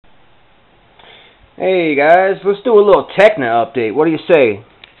Hey guys, let's do a little Tekna update. What do you say?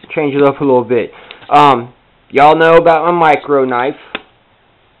 Change it up a little bit. Y'all know about my micro knife.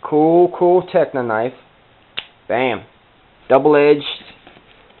 Cool Tekna knife. Bam. Double-edged,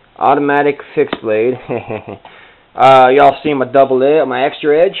 automatic fixed blade. Y'all see my double edge, my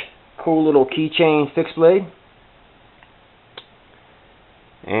extra edge. Cool little keychain fixed blade.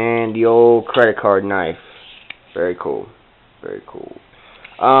 And the old credit card knife. Very cool. Very cool.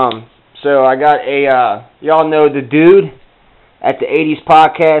 So I got a, y'all know the dude at the 80s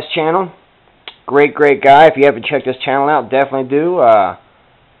podcast channel. Great guy. If you haven't checked this channel out, definitely do.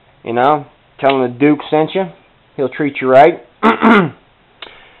 You know, tell him the Duke sent you. He'll treat you right.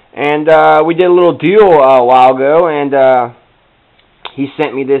 And we did a little deal a while ago, and he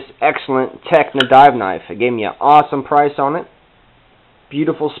sent me this excellent Tekna dive knife. It gave me an awesome price on it.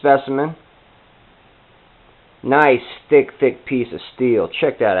 Beautiful specimen. Nice thick piece of steel.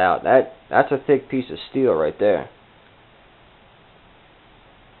 Check that out. That's a thick piece of steel right there.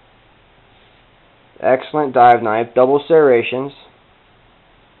 Excellent dive knife. Double serrations.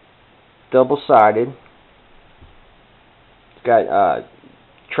 Double-sided. It's got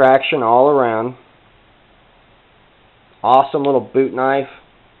traction all around. Awesome little boot knife.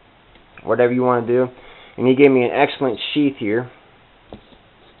 Whatever you want to do. And he gave me an excellent sheath here.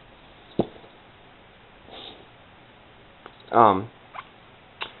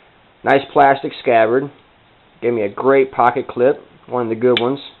 Nice plastic scabbard. Gave me a great pocket clip. One of the good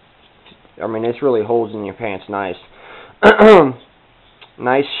ones. I mean, this really holds in your pants nice.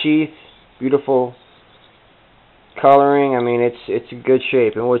 Nice sheath. Beautiful coloring. I mean, it's in good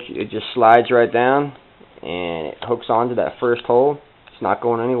shape. And it just slides right down. And it hooks onto that first hole. It's not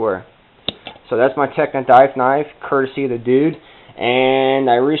going anywhere. So that's my Tekna dive knife. Courtesy of the dude. And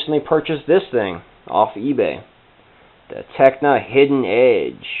I recently purchased this thing off eBay. The Tekna Hidden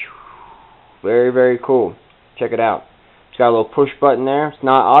Edge. Very cool. Check it out. It's got a little push button there. It's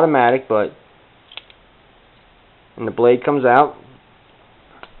not automatic, but and the blade comes out.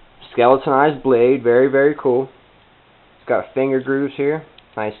 Skeletonized blade. Very cool. It's got finger grooves here.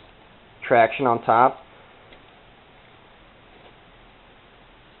 Nice traction on top.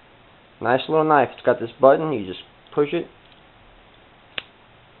 Nice little knife. It's got this button. You just push it,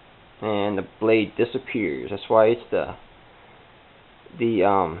 and the blade disappears. That's why it's the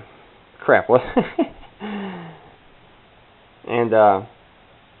crap, what? And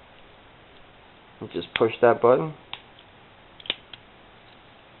just push that button.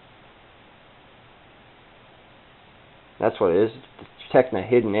 That's what it is. It's Tekna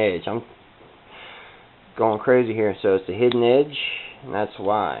Hidden Edge. I'm going crazy here. So it's the hidden edge, and that's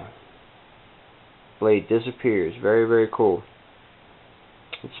why. Blade disappears. Very cool.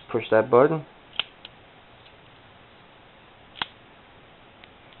 Let's push that button.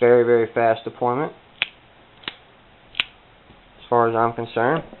 Very fast deployment, as far as I'm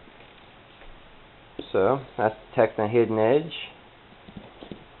concerned. So that's the Tekna Hidden Edge.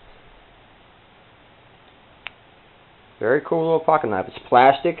 Very cool little pocket knife. It's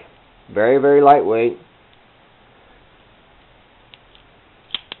plastic, very lightweight.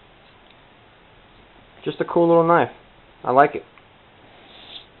 Just a cool little knife. I like it.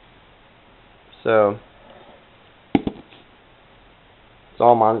 So it's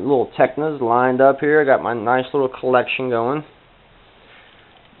all my little Teknas lined up here. I got my nice little collection going.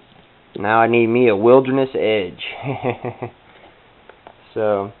 Now I need me a wilderness edge.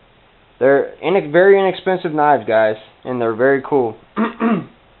 So they're very inexpensive knives, guys, and they're very cool. I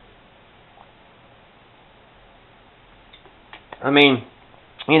mean,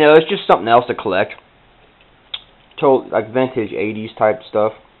 you know, it's just something else to collect. Like vintage 80s type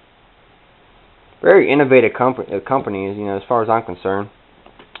stuff. Very innovative companies, you know, as far as I'm concerned.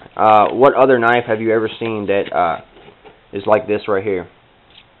 What other knife have you ever seen that is like this right here?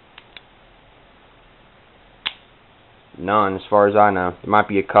 None, as far as I know. There might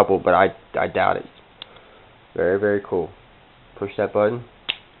be a couple, but I doubt it. Very cool. Push that button.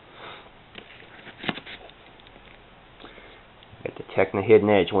 Got the Tekna Hidden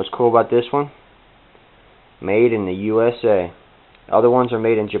Edge. What's cool about this one? Made in the USA. Other ones are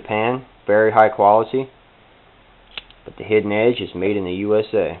made in Japan. Very high quality. But the Hidden Edge is made in the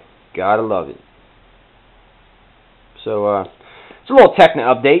USA. Gotta love it. So, it's a little Tekna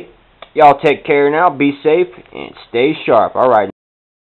update. Y'all take care now. Be safe and stay sharp. Alright.